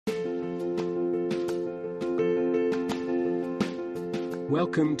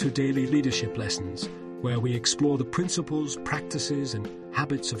Welcome to Daily Leadership Lessons, where we explore the principles, practices, and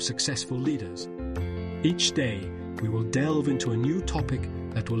habits of successful leaders. Each day, we will delve into a new topic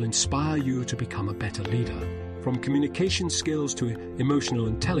that will inspire you to become a better leader. From communication skills to emotional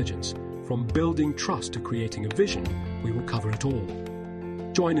intelligence, from building trust to creating a vision, we will cover it all.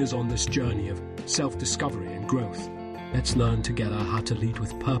 Join us on this journey of self-discovery and growth. Let's learn together how to lead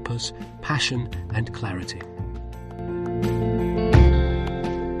with purpose, passion, and clarity.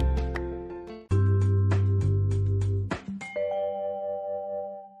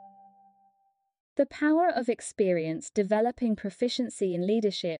 The power of experience developing proficiency in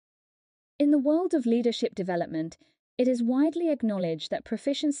leadership. In the world of leadership development, it is widely acknowledged that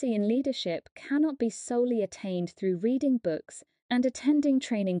proficiency in leadership cannot be solely attained through reading books and attending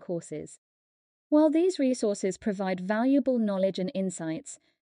training courses. While these resources provide valuable knowledge and insights,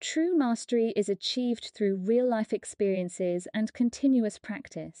 true mastery is achieved through real-life experiences and continuous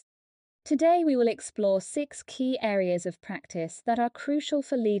practice. Today, we will explore 6 key areas of practice that are crucial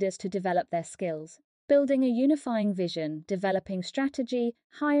for leaders to develop their skills: building a unifying vision, developing strategy,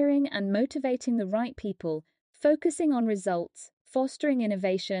 hiring and motivating the right people, focusing on results, fostering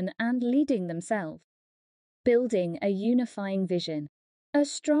innovation, and leading themselves. Building a unifying vision. A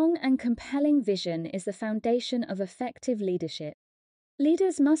strong and compelling vision is the foundation of effective leadership.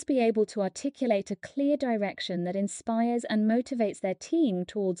 Leaders must be able to articulate a clear direction that inspires and motivates their team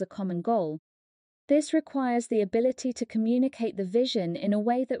towards a common goal. This requires the ability to communicate the vision in a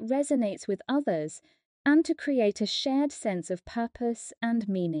way that resonates with others and to create a shared sense of purpose and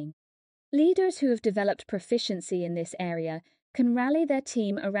meaning. Leaders who have developed proficiency in this area can rally their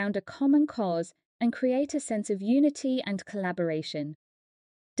team around a common cause and create a sense of unity and collaboration.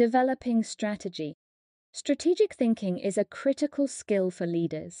 Developing strategy. Strategic thinking is a critical skill for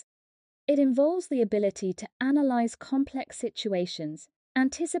leaders. It involves the ability to analyze complex situations,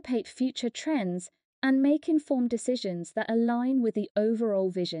 anticipate future trends, and make informed decisions that align with the overall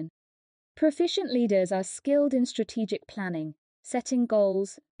vision. Proficient leaders are skilled in strategic planning, setting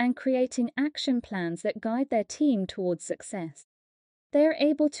goals, and creating action plans that guide their team towards success. They are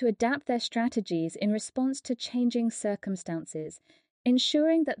able to adapt their strategies in response to changing circumstances,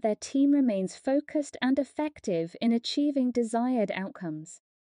 ensuring that their team remains focused and effective in achieving desired outcomes.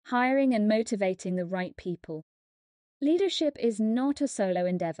 Hiring and motivating the right people. Leadership is not a solo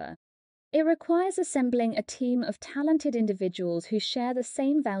endeavor. It requires assembling a team of talented individuals who share the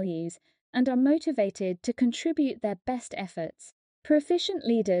same values and are motivated to contribute their best efforts. Proficient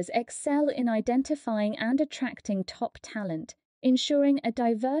leaders excel in identifying and attracting top talent, ensuring a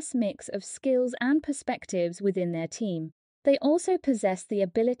diverse mix of skills and perspectives within their team. They also possess the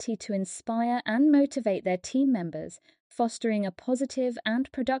ability to inspire and motivate their team members, fostering a positive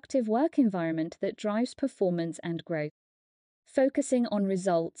and productive work environment that drives performance and growth. Focusing on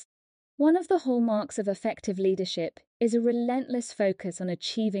results. One of the hallmarks of effective leadership is a relentless focus on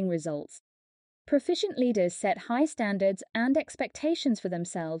achieving results. Proficient leaders set high standards and expectations for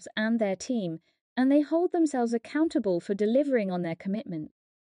themselves and their team, and they hold themselves accountable for delivering on their commitment.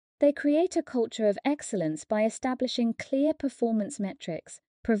 They create a culture of excellence by establishing clear performance metrics,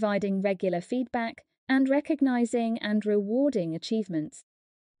 providing regular feedback, and recognizing and rewarding achievements.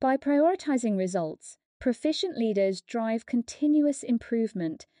 By prioritizing results, proficient leaders drive continuous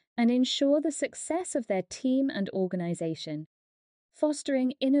improvement and ensure the success of their team and organization.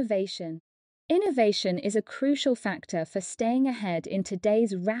 Fostering innovation. Innovation is a crucial factor for staying ahead in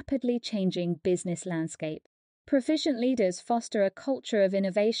today's rapidly changing business landscape. Proficient leaders foster a culture of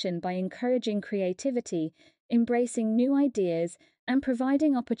innovation by encouraging creativity, embracing new ideas, and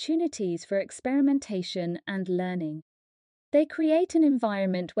providing opportunities for experimentation and learning. They create an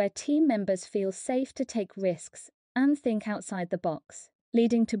environment where team members feel safe to take risks and think outside the box,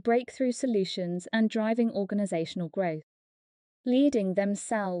 leading to breakthrough solutions and driving organizational growth. Leading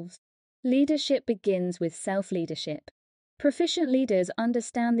themselves. Leadership begins with self-leadership. Proficient leaders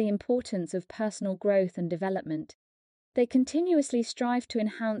understand the importance of personal growth and development. They continuously strive to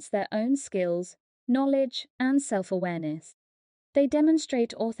enhance their own skills, knowledge, and self-awareness. They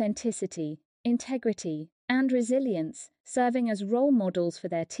demonstrate authenticity, integrity, and resilience, serving as role models for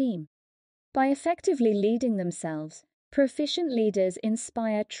their team. By effectively leading themselves, proficient leaders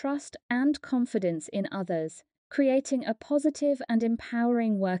inspire trust and confidence in others, creating a positive and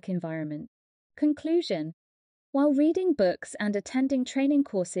empowering work environment. Conclusion. While reading books and attending training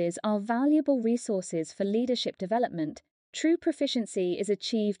courses are valuable resources for leadership development, true proficiency is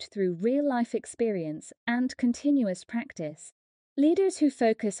achieved through real-life experience and continuous practice. Leaders who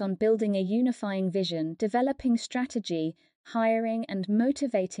focus on building a unifying vision, developing strategy, hiring and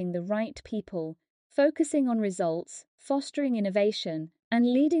motivating the right people, focusing on results, fostering innovation,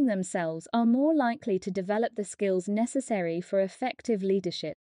 and leading themselves are more likely to develop the skills necessary for effective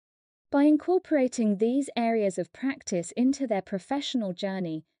leadership. By incorporating these areas of practice into their professional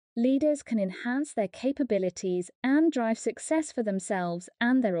journey, leaders can enhance their capabilities and drive success for themselves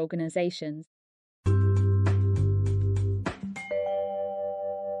and their organizations.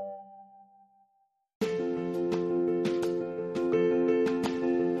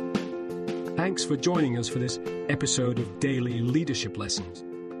 Thanks for joining us for this episode of Daily Leadership Lessons.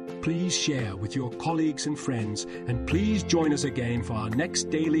 Please share with your colleagues and friends, and please join us again for our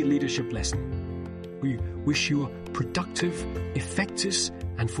next daily leadership lesson. We wish you a productive, effective,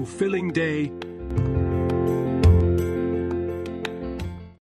 and fulfilling day